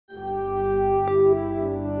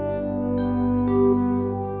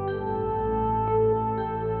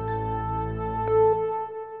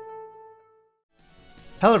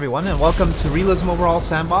Hello everyone, and welcome to Realism Overhaul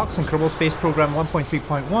Sandbox and Kerbal Space Program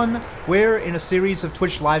 1.3.1, where in a series of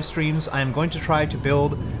Twitch live streams I am going to try to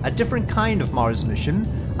build a different kind of Mars mission,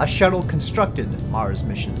 a shuttle-constructed Mars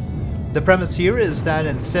mission. The premise here is that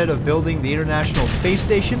instead of building the International Space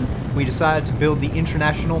Station, we decided to build the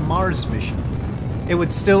International Mars mission. It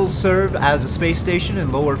would still serve as a space station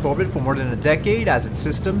in low Earth orbit for more than a decade, as its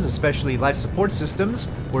systems, especially life support systems,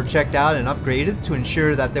 were checked out and upgraded to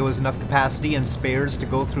ensure that there was enough capacity and spares to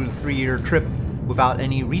go through the 3-year trip without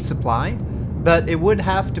any resupply. But it would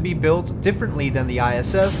have to be built differently than the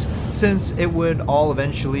ISS, since it would all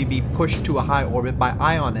eventually be pushed to a high orbit by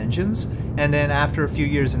ion engines, and then after a few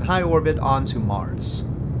years in high orbit onto Mars.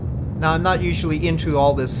 Now, I'm not usually into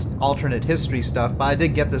all this alternate history stuff, but I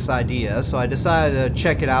did get this idea, so I decided to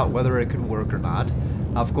check it out whether it could work or not.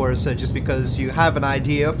 Of course, just because you have an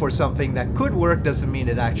idea for something that could work doesn't mean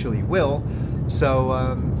it actually will.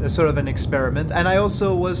 So, it's sort of an experiment. And I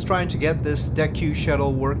also was trying to get this DECQ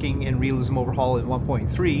Shuttle working in Realism Overhaul in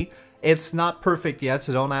 1.3. It's not perfect yet,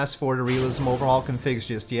 so don't ask for the Realism Overhaul configs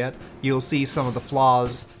just yet. You'll see some of the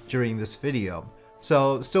flaws during this video.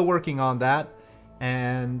 So, still working on that.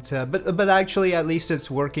 And but actually, at least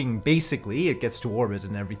it's working basically. It gets to orbit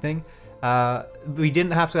and everything. We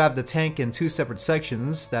didn't have to have the tank in 2 separate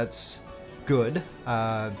sections. That's good.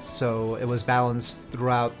 So it was balanced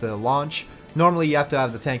throughout the launch. Normally you have to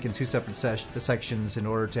have the tank in 2 separate sections in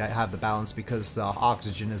order to have the balance, because the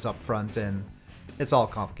oxygen is up front and it's all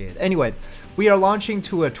complicated. Anyway, we are launching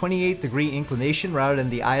to a 28-degree inclination rather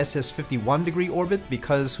than the ISS 51-degree orbit,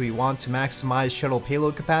 because we want to maximize shuttle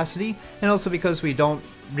payload capacity, and also because we don't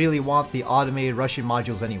really want the automated Russian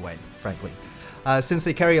modules anyway, frankly. Since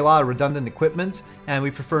they carry a lot of redundant equipment, and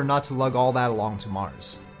we prefer not to lug all that along to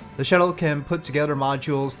Mars. The shuttle can put together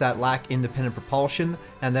modules that lack independent propulsion,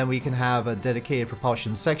 and then we can have a dedicated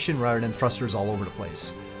propulsion section rather than thrusters all over the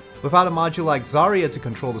place. Without a module like Zarya to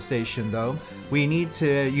control the station, though, we need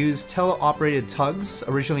to use tele-operated tugs,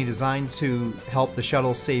 originally designed to help the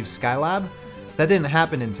shuttle save Skylab. That didn't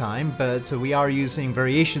happen in time, but we are using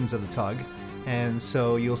variations of the tug, and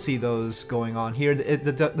so you'll see those going on here.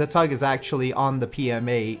 The tug is actually on the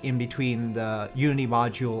PMA in between the Unity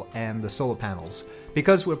module and the solar panels.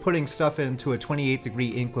 Because we're putting stuff into a 28-degree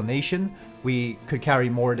inclination, we could carry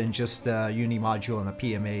more than just the Unity module and a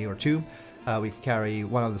PMA or 2. We could carry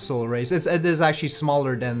one of the solar arrays. It is actually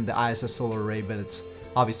smaller than the ISS solar array, but it's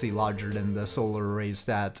obviously larger than the solar arrays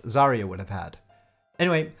that Zarya would have had.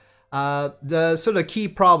 Anyway, the sort of key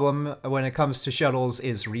problem when it comes to shuttles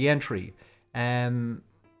is re-entry. And,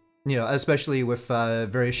 you know, especially with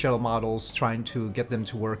various shuttle models, trying to get them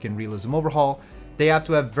to work in Realism Overhaul, they have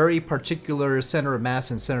to have very particular center of mass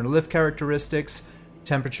and center of lift characteristics,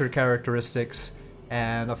 temperature characteristics,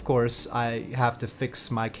 and of course I have to fix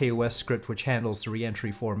my KOS script which handles the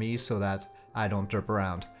re-entry for me so that I don't derp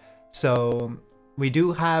around. So we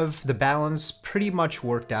do have the balance pretty much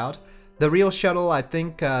worked out. The real shuttle, I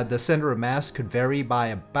think the center of mass could vary by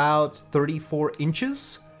about 34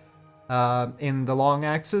 inches in the long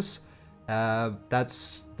axis.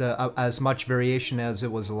 That's as much variation as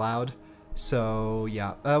it was allowed. So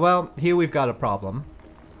yeah, well, here we've got a problem.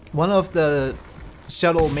 One of the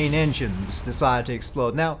shuttle main engines decided to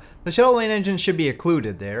explode. Now, the shuttle main engine should be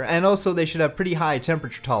occluded there, and also they should have pretty high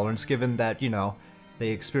temperature tolerance, given that, you know, they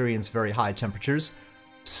experience very high temperatures.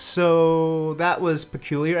 So that was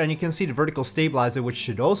peculiar, and you can see the vertical stabilizer, which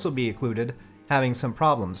should also be occluded, having some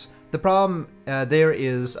problems. The problem there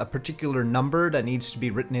is a particular number that needs to be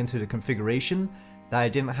written into the configuration that I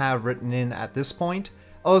didn't have written in at this point.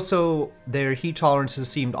 Also, their heat tolerances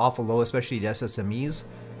seemed awful low, especially the SSMEs.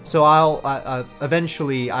 So I'll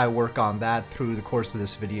eventually I work on that through the course of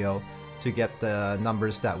this video to get the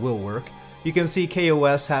numbers that will work. You can see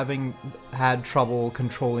KOS having had trouble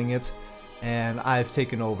controlling it, and I've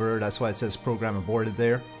taken over. That's why it says program aborted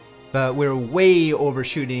there. But we're way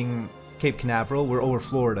overshooting Cape Canaveral. We're over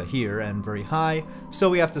Florida here and very high, so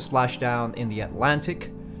we have to splash down in the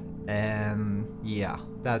Atlantic, and yeah,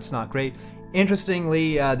 that's not great.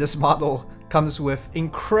 Interestingly, this model comes with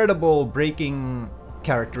incredible braking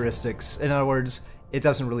characteristics. In other words, it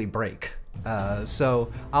doesn't really brake.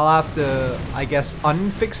 So I'll have to, I guess,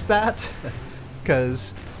 unfix that,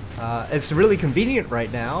 because it's really convenient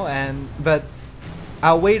right now, but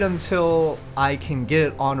I'll wait until I can get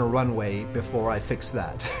it on a runway before I fix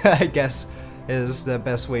that. I guess is the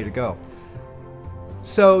best way to go.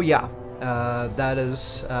 So yeah, that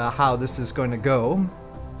is how this is going to go.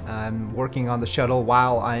 I'm working on the shuttle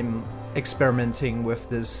while I'm experimenting with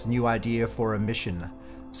this new idea for a mission.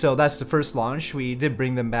 So that's the first launch. We did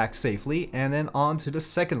bring them back safely, and then on to the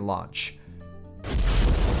second launch.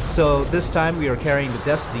 So this time we are carrying the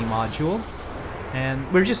Destiny module,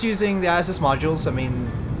 and we're just using the ISS modules. I mean,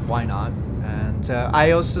 why not? And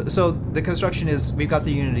so the construction is, we've got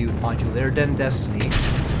the Unity module there, then Destiny.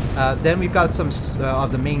 Then we've got some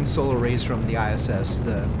of the main solar arrays from the ISS,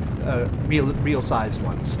 the real-sized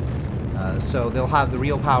ones. So they'll have the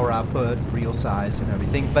real power output, real size and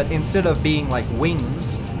everything, but instead of being like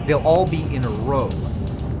wings, they'll all be in a row.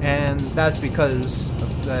 And that's because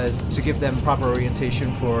to give them proper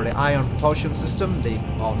orientation for the ion propulsion system, they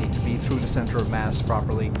all need to be through the center of mass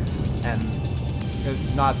properly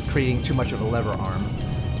and not creating too much of a lever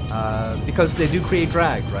arm. Because they do create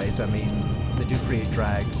drag, right? I mean, they do create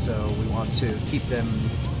drag, so we want to keep them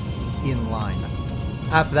in line.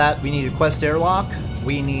 After that, we need a Quest airlock.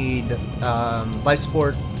 We need life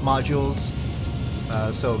support modules,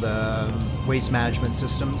 so the waste management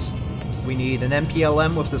systems. We need an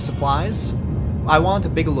MPLM with the supplies. I want a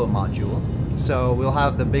Bigelow module, so we'll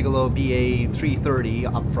have the Bigelow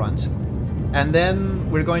BA-330 up front. And then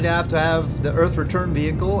we're going to have the Earth return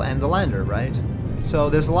vehicle and the lander, right?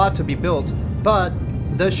 So there's a lot to be built, but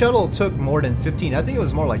the shuttle took more than 15, I think it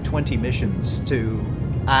was more like 20 missions to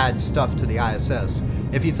add stuff to the ISS.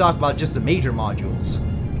 If you talk about just the major modules,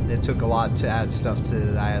 it took a lot to add stuff to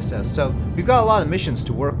the ISS. So we've got a lot of missions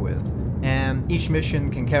to work with, and each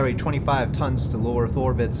mission can carry 25 tons to low Earth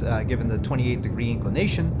orbit, given the 28-degree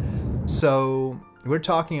inclination. So we're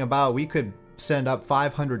talking about, we could send up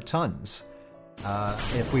 500 tons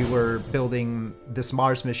if we were building this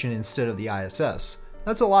Mars mission instead of the ISS.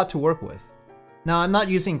 That's a lot to work with. Now, I'm not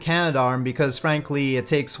using Canadarm because, frankly, it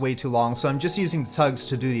takes way too long, so I'm just using the tugs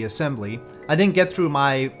to do the assembly. I didn't get through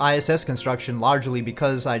my ISS construction largely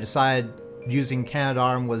because I decided using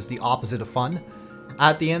Canadarm was the opposite of fun.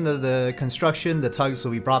 At the end of the construction, the tugs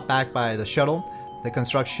will be brought back by the shuttle. The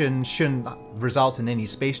construction shouldn't result in any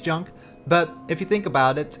space junk. But if you think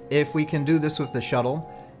about it, if we can do this with the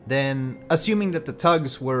shuttle, then assuming that the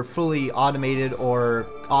tugs were fully automated or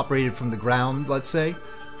operated from the ground, let's say,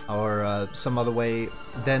 or some other way,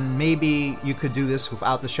 then maybe you could do this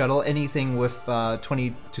without the shuttle. Anything with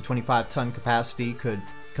 20 to 25 ton capacity could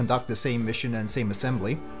conduct the same mission and same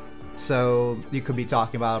assembly. So you could be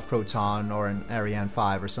talking about a Proton or an Ariane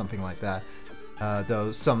 5 or something like that.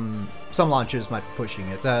 Though some launchers might be pushing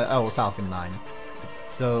it, or Falcon 9.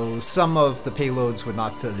 Though some of the payloads would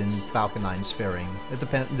not fit in Falcon 9's fairing.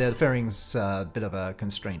 The fairing's a bit of a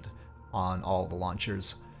constraint on all the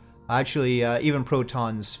launchers. Actually, even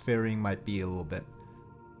Proton's fairing might be a little bit.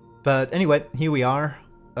 But anyway, here we are.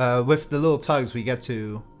 With the little tugs, we get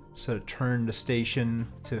to sort of turn the station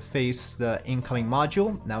to face the incoming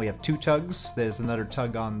module. Now we have two tugs. There's another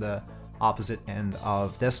tug on the opposite end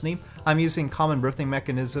of Destiny. I'm using common berthing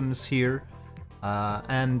mechanisms here.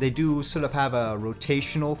 And they do sort of have a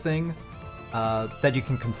rotational thing that you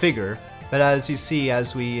can configure. But as you see,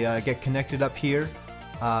 as we get connected up here,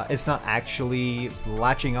 it's not actually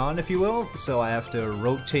latching on, if you will, so I have to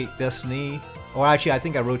rotate Destiny, or actually I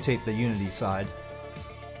think I rotate the Unity side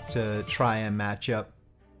to try and match up.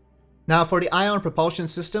 Now for the ion propulsion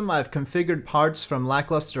system, I've configured parts from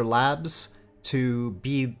Lackluster Labs to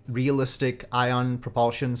be realistic ion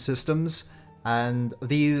propulsion systems, and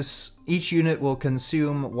each unit will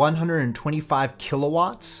consume 125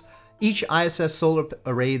 kilowatts. Each ISS solar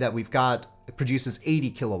array that we've got produces 80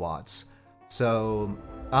 kilowatts. So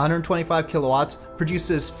 125 kilowatts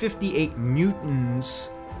produces 58 newtons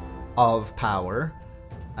of power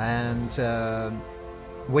and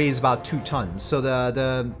weighs about 2 tons. So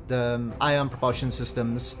the ion propulsion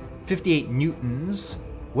system's 58 newtons,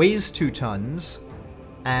 weighs 2 tons,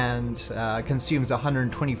 and consumes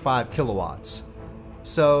 125 kilowatts.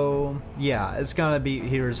 So yeah, it's gonna be,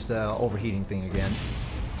 here's the overheating thing again.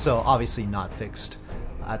 So obviously not fixed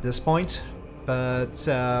at this point. But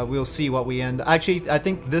we'll see what we end. Actually, I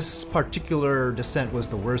think this particular descent was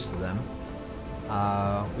the worst of them.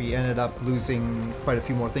 We ended up losing quite a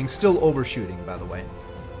few more things. Still overshooting, by the way.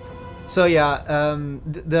 So yeah,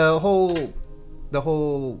 the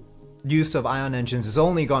whole use of ion engines is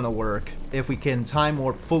only going to work if we can time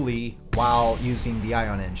warp fully while using the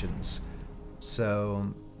ion engines.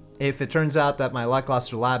 So if it turns out that my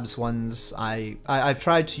Lackluster Labs ones, I've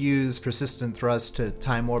tried to use persistent thrust to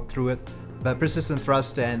time warp through it. But persistent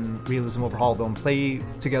thrust and realism overhaul don't play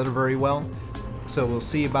together very well, so we'll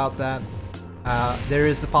see about that. There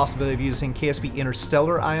is the possibility of using KSP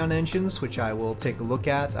Interstellar ion engines, which I will take a look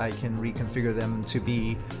at. I can reconfigure them to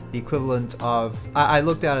be the equivalent of... I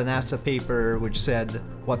looked at a NASA paper which said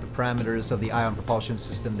what the parameters of the ion propulsion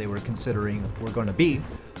system they were considering were going to be,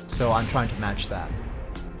 so I'm trying to match that.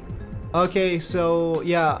 Okay, so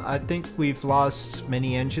yeah, I think we've lost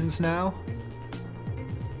many engines now.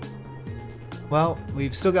 Well,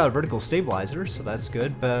 we've still got a vertical stabilizer, so that's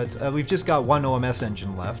good, but we've just got one OMS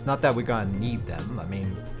engine left. Not that we're gonna need them, I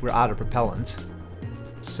mean, we're out of propellant.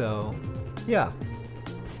 So, yeah.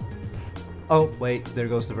 Oh, wait, there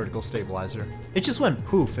goes the vertical stabilizer. It just went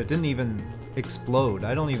poof, it didn't even explode.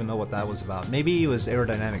 I don't even know what that was about. Maybe it was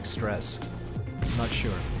aerodynamic stress. I'm not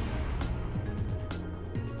sure.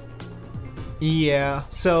 Yeah,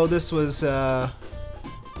 so this was a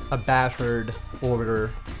battered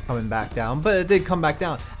orbiter coming back down, but it did come back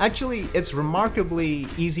down. Actually, it's remarkably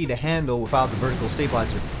easy to handle without the vertical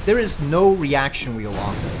stabilizer. There is no reaction wheel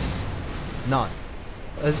on this. None.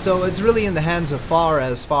 So it's really in the hands of far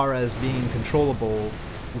as being controllable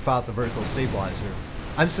without the vertical stabilizer.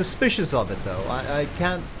 I'm suspicious of it though.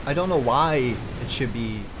 I don't know why it should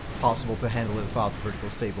be possible to handle it without the vertical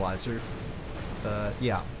stabilizer.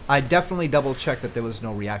 Yeah, I definitely double checked that there was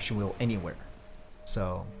no reaction wheel anywhere.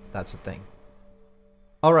 So that's the thing.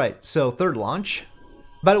 Alright, so third launch.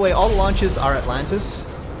 By the way, all the launches are Atlantis,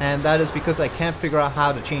 and that is because I can't figure out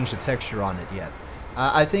how to change the texture on it yet.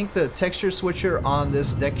 I think the texture switcher on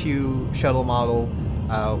this DECQ Shuttle model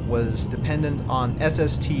was dependent on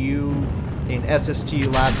SSTU in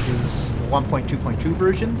SSTU Labs' 1.2.2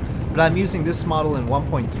 version, but I'm using this model in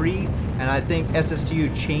 1.3, and I think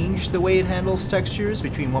SSTU changed the way it handles textures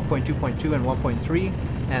between 1.2.2 and 1.3,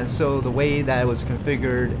 and so the way that it was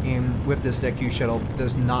configured with this DECQ Shuttle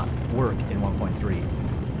does not work in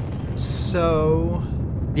 1.3. So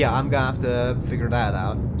yeah, I'm gonna have to figure that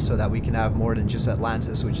out so that we can have more than just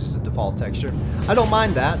Atlantis, which is the default texture. I don't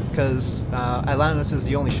mind that, because Atlantis is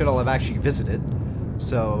the only shuttle I've actually visited,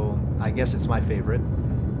 so I guess it's my favorite.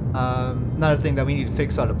 Another thing that we need to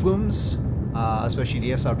fix are the plumes, especially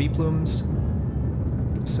the SRB plumes.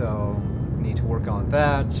 So, need to work on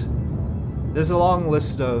that. There's a long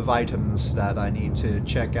list of items that I need to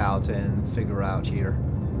check out and figure out here.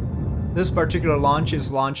 This particular launch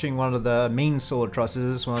is launching one of the main solar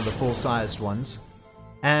trusses, one of the full-sized ones.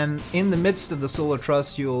 And in the midst of the solar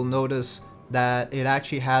truss, you'll notice that it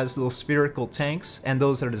actually has little spherical tanks, and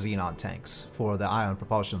those are the xenon tanks for the ion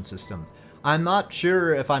propulsion system. I'm not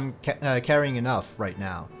sure if I'm carrying enough right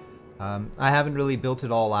now. I haven't really built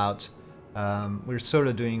it all out. We're sort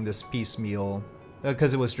of doing this piecemeal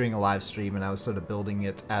because it was during a live stream and I was sort of building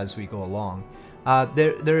it as we go along.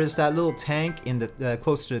 There is that little tank in the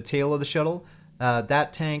close to the tail of the shuttle.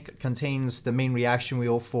 That tank contains the main reaction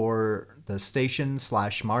wheel for the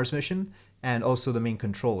station/Mars mission, and also the main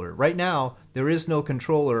controller. Right now, there is no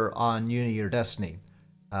controller on Unity or Destiny.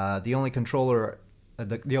 The only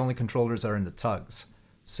controllers are in the tugs.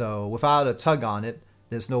 So without a tug on it,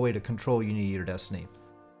 there's no way to control Unity or Destiny.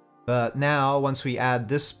 But now, once we add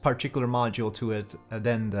this particular module to it,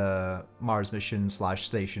 then the Mars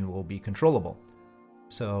mission/station will be controllable.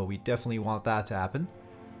 So we definitely want that to happen.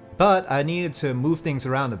 But I needed to move things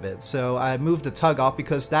around a bit, so I moved the tug off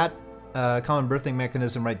because that common berthing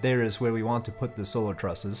mechanism right there is where we want to put the solar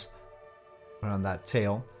trusses around that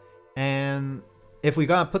tail. And if we're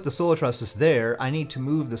gonna put the solar trusses there, I need to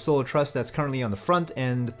move the solar truss that's currently on the front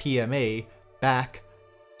end PMA back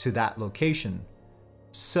to that location.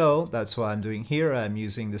 So that's what I'm doing here. I'm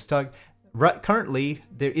using this tug. Currently,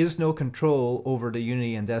 there is no control over the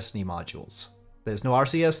Unity and Destiny modules. There's no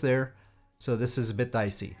RCS there, so this is a bit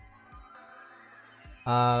dicey.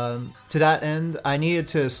 To that end, I needed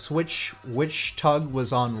to switch which tug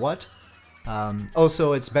was on what.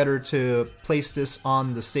 Also, it's better to place this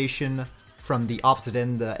on the station from the opposite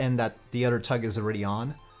end, the end that the other tug is already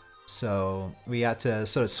on. So we had to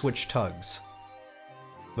sort of switch tugs.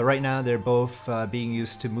 But right now they're both being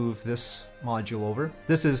used to move this module over.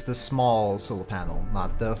 This is the small solar panel,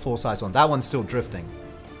 not the full-size one. That one's still drifting.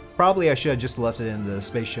 Probably I should have just left it in the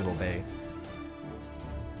space shuttle bay.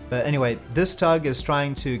 But anyway, this tug is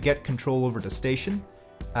trying to get control over the station.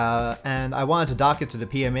 And I wanted to dock it to the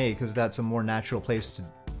PMA because that's a more natural place to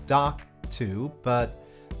dock to, but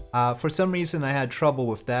for some reason I had trouble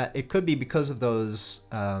with that. It could be because of those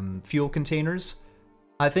fuel containers.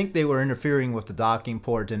 I think they were interfering with the docking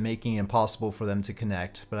port and making it impossible for them to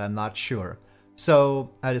connect, but I'm not sure.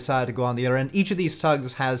 So I decided to go on the other end. Each of these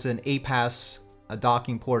tugs has an APAS, a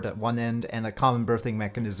docking port at one end, and a common berthing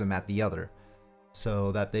mechanism at the other,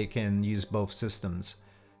 so that they can use both systems.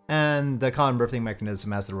 And the common berthing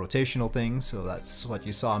mechanism has the rotational thing, so that's what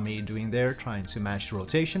you saw me doing there, trying to match the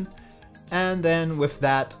rotation. And then with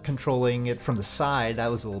that, controlling it from the side,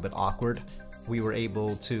 that was a little bit awkward. We were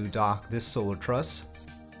able to dock this solar truss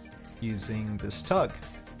using this tug.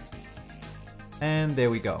 And there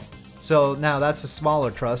we go. So now that's a smaller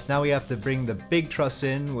truss. Now we have to bring the big truss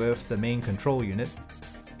in with the main control unit.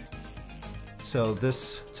 So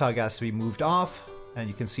this tug has to be moved off, and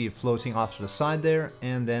you can see it floating off to the side there,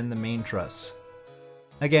 and then the main truss.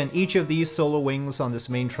 Again, each of these solar wings on this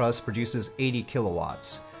main truss produces 80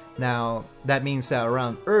 kilowatts. Now, that means that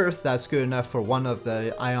around Earth, that's good enough for one of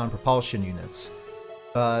the ion propulsion units.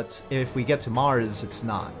 But if we get to Mars, it's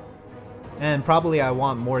not. And probably I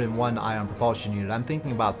want more than one ion propulsion unit. I'm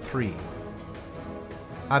thinking about 3.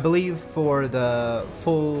 I believe for the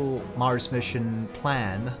full Mars mission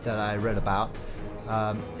plan that I read about,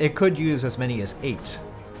 it could use as many as 8.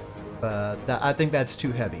 But I think that's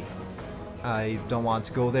too heavy. I don't want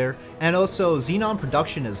to go there. And also, xenon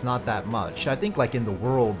production is not that much. I think like in the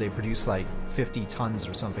world they produce like 50 tons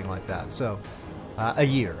or something like that. So, a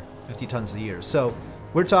year. 50 tons a year. So,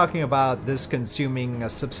 we're talking about this consuming a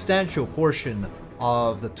substantial portion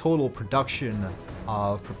of the total production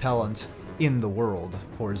of propellant in the world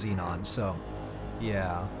for xenon. So,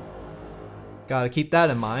 yeah. Gotta keep that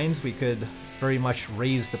in mind. We could very much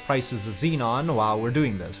raise the prices of xenon while we're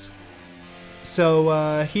doing this.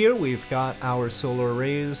 So here we've got our solar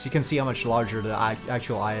arrays. You can see how much larger the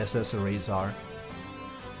actual ISS arrays are.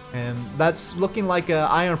 And that's looking like an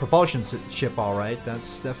ion propulsion ship, alright.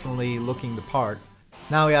 That's definitely looking the part.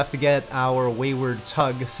 Now we have to get our wayward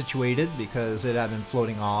tug situated because it had been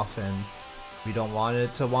floating off and we don't want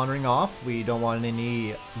it wandering off. We don't want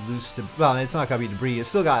any loose debris. Well, it's not gonna be debris. It's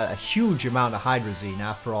still got a huge amount of hydrazine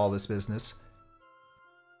after all this business.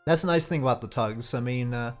 That's the nice thing about the tugs. I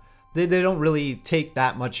mean, they don't really take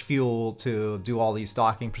that much fuel to do all these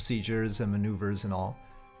docking procedures and maneuvers and all.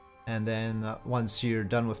 And then once you're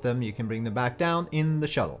done with them, you can bring them back down in the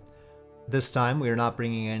shuttle. This time we are not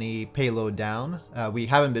bringing any payload down. We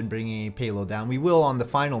haven't been bringing any payload down. We will on the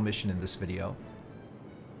final mission in this video.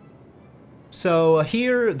 So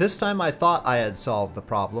here, this time I thought I had solved the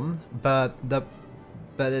problem, but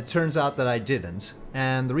it turns out that I didn't.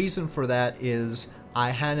 And the reason for that is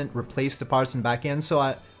I hadn't replaced the parts in the back end, so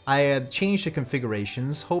I had changed the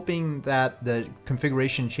configurations, hoping that the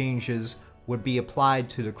configuration changes would be applied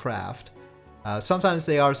to the craft. Sometimes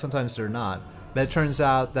they are, sometimes they're not. But it turns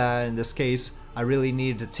out that in this case, I really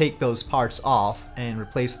needed to take those parts off and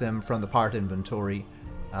replace them from the part inventory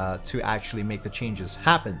to actually make the changes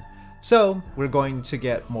happen. So we're going to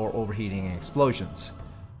get more overheating and explosions.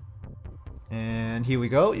 And here we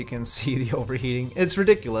go. You can see the overheating. It's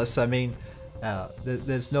ridiculous. I mean,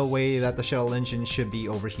 there's no way that the shuttle engine should be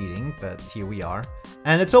overheating, but here we are.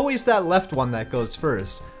 And it's always that left one that goes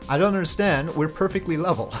first. I don't understand. We're perfectly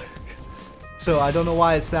level. So I don't know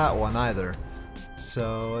why it's that one either.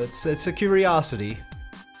 So it's a curiosity.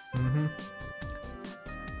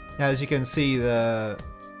 As you can see, the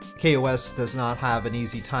KOS does not have an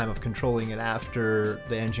easy time of controlling it after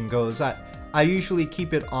the engine goes. I usually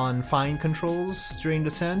keep it on fine controls during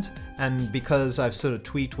descent, and because I've sort of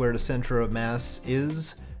tweaked where the center of mass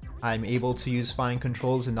is, I'm able to use fine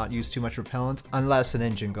controls and not use too much repellent, unless an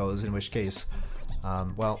engine goes, in which case,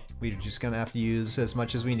 well, we're just gonna have to use as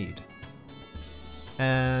much as we need.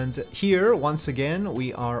 And here, once again,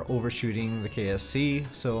 we are overshooting the KSC,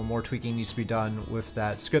 so more tweaking needs to be done with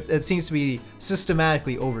that script. It seems to be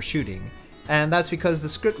systematically overshooting, and that's because the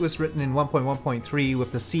script was written in 1.1.3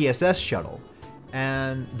 with the CSS shuttle.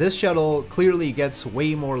 And this shuttle clearly gets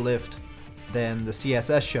way more lift than the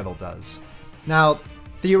CSS shuttle does. Now,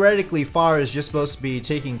 theoretically, FAR is just supposed to be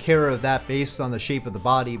taking care of that based on the shape of the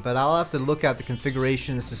body, but I'll have to look at the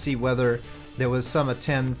configurations to see whether there was some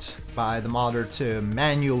attempt by the modder to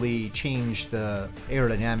manually change the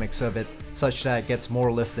aerodynamics of it such that it gets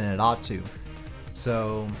more lift than it ought to.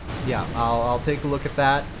 So yeah, I'll take a look at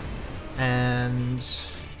that, and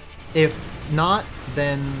if not,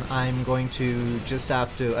 then I'm going to just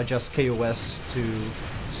have to adjust KOS to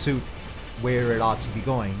suit where it ought to be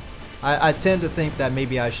going. I tend to think that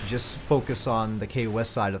maybe I should just focus on the KOS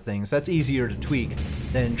side of things. That's easier to tweak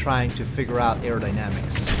than trying to figure out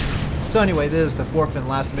aerodynamics. So anyway, this is the fourth and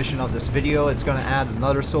last mission of this video. It's going to add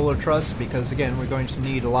another solar truss because, again, we're going to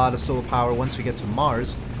need a lot of solar power once we get to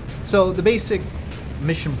Mars. So the basic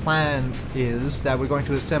mission plan is that we're going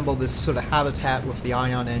to assemble this sort of habitat with the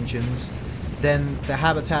ion engines. Then the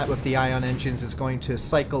habitat with the ion engines is going to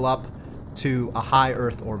cycle up to a high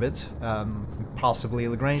Earth orbit, possibly a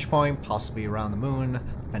Lagrange point, possibly around the moon,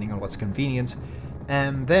 depending on what's convenient.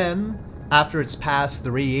 And then, after it's passed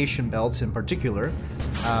the radiation belts in particular,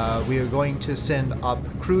 we are going to send up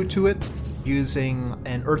crew to it using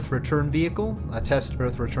an Earth return vehicle, a test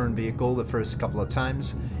Earth return vehicle the first couple of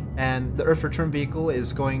times. And the Earth return vehicle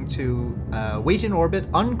is going to wait in orbit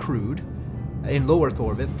uncrewed, in low Earth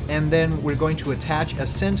orbit, and then we're going to attach a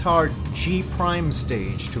Centaur G prime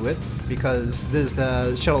stage to it, because this is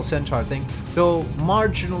the Shuttle Centaur thing, though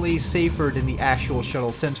marginally safer than the actual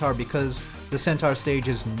Shuttle Centaur because the Centaur stage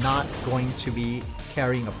is not going to be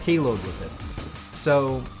carrying a payload with it.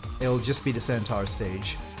 So it'll just be the Centaur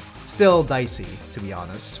stage. Still dicey, to be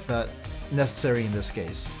honest, but necessary in this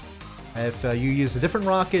case. If you use a different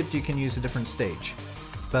rocket, you can use a different stage.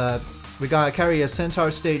 But we gotta carry a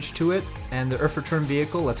Centaur stage to it, and the Earth return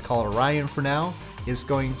vehicle, let's call it Orion for now, is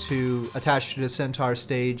going to attach to the Centaur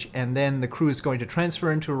stage, and then the crew is going to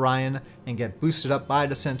transfer into Orion and get boosted up by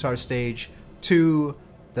the Centaur stage to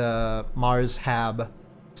the Mars HAB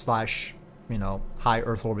slash, high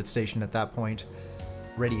Earth orbit station at that point,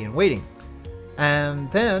 ready and waiting.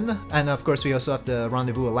 And then, and of course we also have to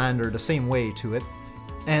rendezvous a lander the same way to it,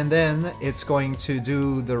 and then it's going to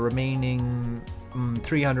do the remaining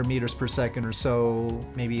 300 meters per second or so,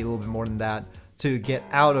 maybe a little bit more than that, to get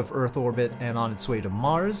out of Earth orbit and on its way to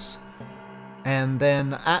Mars. And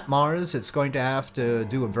then at Mars, it's going to have to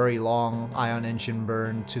do a very long ion engine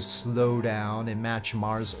burn to slow down and match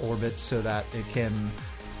Mars orbit so that it can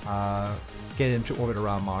get into orbit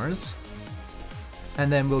around Mars.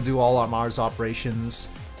 And then we'll do all our Mars operations,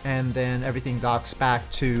 and then everything docks back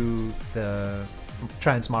to the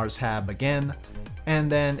Trans-Mars HAB again,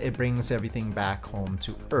 and then it brings everything back home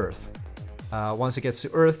to Earth. Once it gets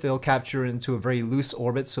to Earth, it'll capture into a very loose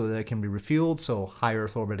orbit so that it can be refueled, so high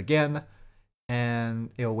Earth orbit again,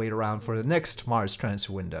 and it'll wait around for the next Mars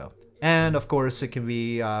transfer window. And of course, it can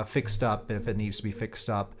be fixed up if it needs to be fixed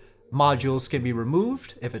up. Modules can be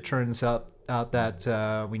removed if it turns out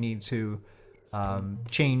that we need to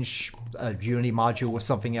change a Unity module with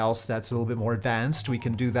something else that's a little bit more advanced. We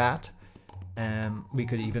can do that. And we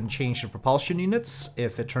could even change the propulsion units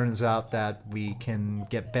if it turns out that we can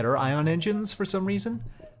get better ion engines for some reason.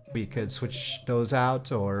 We could switch those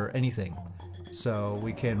out or anything. So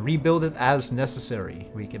we can rebuild it as necessary.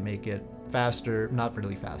 We can make it faster, not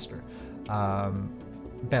really faster,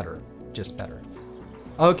 better, just better.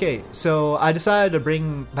 Okay, so I decided to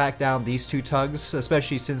bring back down these two tugs,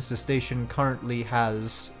 especially since the station currently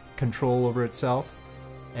has control over itself,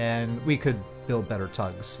 and we could build better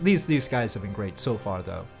tugs. These guys have been great so far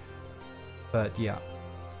though. But yeah,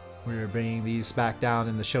 we're bringing these back down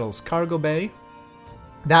in the shuttle's cargo bay.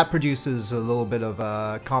 That produces a little bit of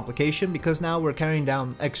a complication because now we're carrying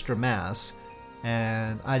down extra mass,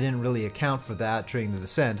 and I didn't really account for that during the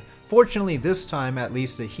descent. Fortunately this time at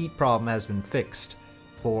least the heat problem has been fixed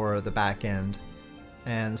for the back end,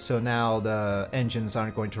 and so now the engines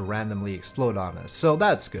aren't going to randomly explode on us, so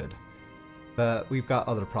that's good. But we've got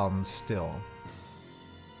other problems still.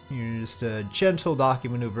 Here's a gentle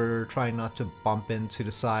docking maneuver, trying not to bump into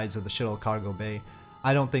the sides of the shuttle cargo bay.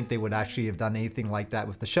 I don't think they would actually have done anything like that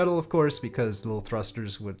with the shuttle, of course, because the little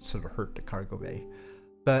thrusters would sort of hurt the cargo bay.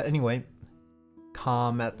 But anyway,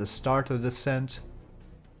 calm at the start of the descent.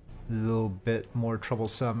 A little bit more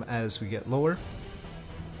troublesome as we get lower.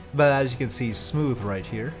 But as you can see, smooth right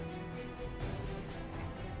here.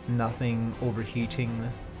 Nothing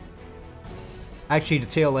overheating. Actually, the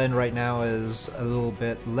tail end right now is a little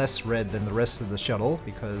bit less red than the rest of the shuttle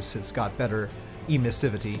because it's got better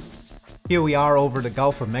emissivity. Here we are over the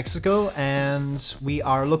Gulf of Mexico, and we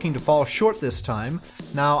are looking to fall short this time.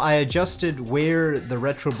 Now, I adjusted where the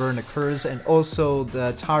retroburn occurs and also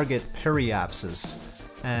the target periapsis,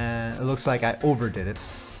 and it looks like I overdid it.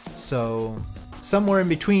 So somewhere in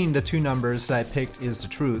between the two numbers that I picked is the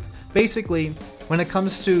truth. Basically, when it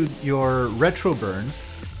comes to your retroburn,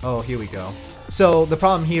 oh, here we go. So the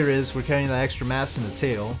problem here is we're carrying that extra mass in the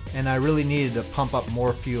tail, and I really needed to pump up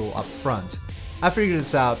more fuel up front. I figured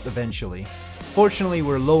this out eventually. Fortunately,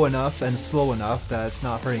 we're low enough and slow enough that it's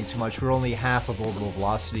not hurting too much. We're only half of orbital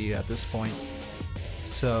velocity at this point.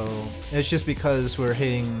 So it's just because we're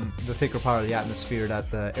hitting the thicker part of the atmosphere that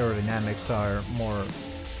the aerodynamics are more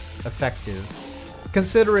effective.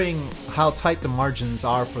 Considering how tight the margins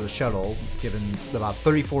are for the shuttle, given about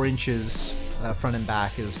 34 inches front and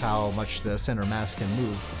back is how much the center mass can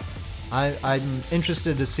move. I'm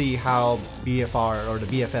interested to see how BFR or the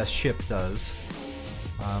BFS ship does,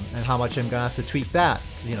 and how much I'm gonna have to tweak that.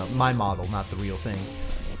 My model, not the real thing.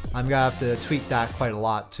 I'm gonna have to tweak that quite a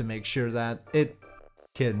lot to make sure that it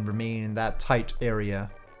can remain in that tight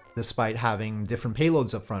area despite having different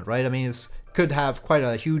payloads up front, right? I mean, it could have quite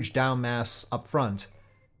a huge down mass up front,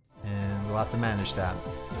 and we'll have to manage that.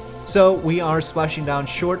 So we are splashing down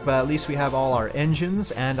short, but at least we have all our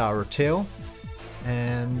engines and our tail.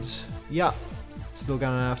 And yeah, still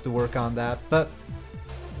gonna have to work on that, but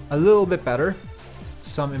a little bit better,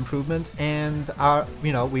 some improvement. And our,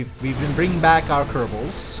 we've been bringing back our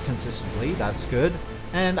Kerbals consistently. That's good.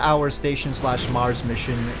 And our station/Mars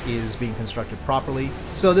mission is being constructed properly.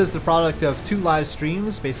 So this is the product of 2 live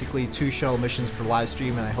streams, basically 2 shuttle missions per live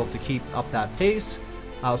stream, and I hope to keep up that pace.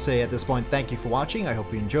 I'll say at this point, thank you for watching. I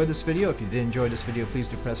hope you enjoyed this video. If you did enjoy this video, please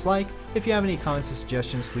do press like. If you have any comments or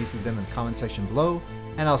suggestions, please leave them in the comment section below,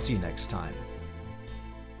 and I'll see you next time.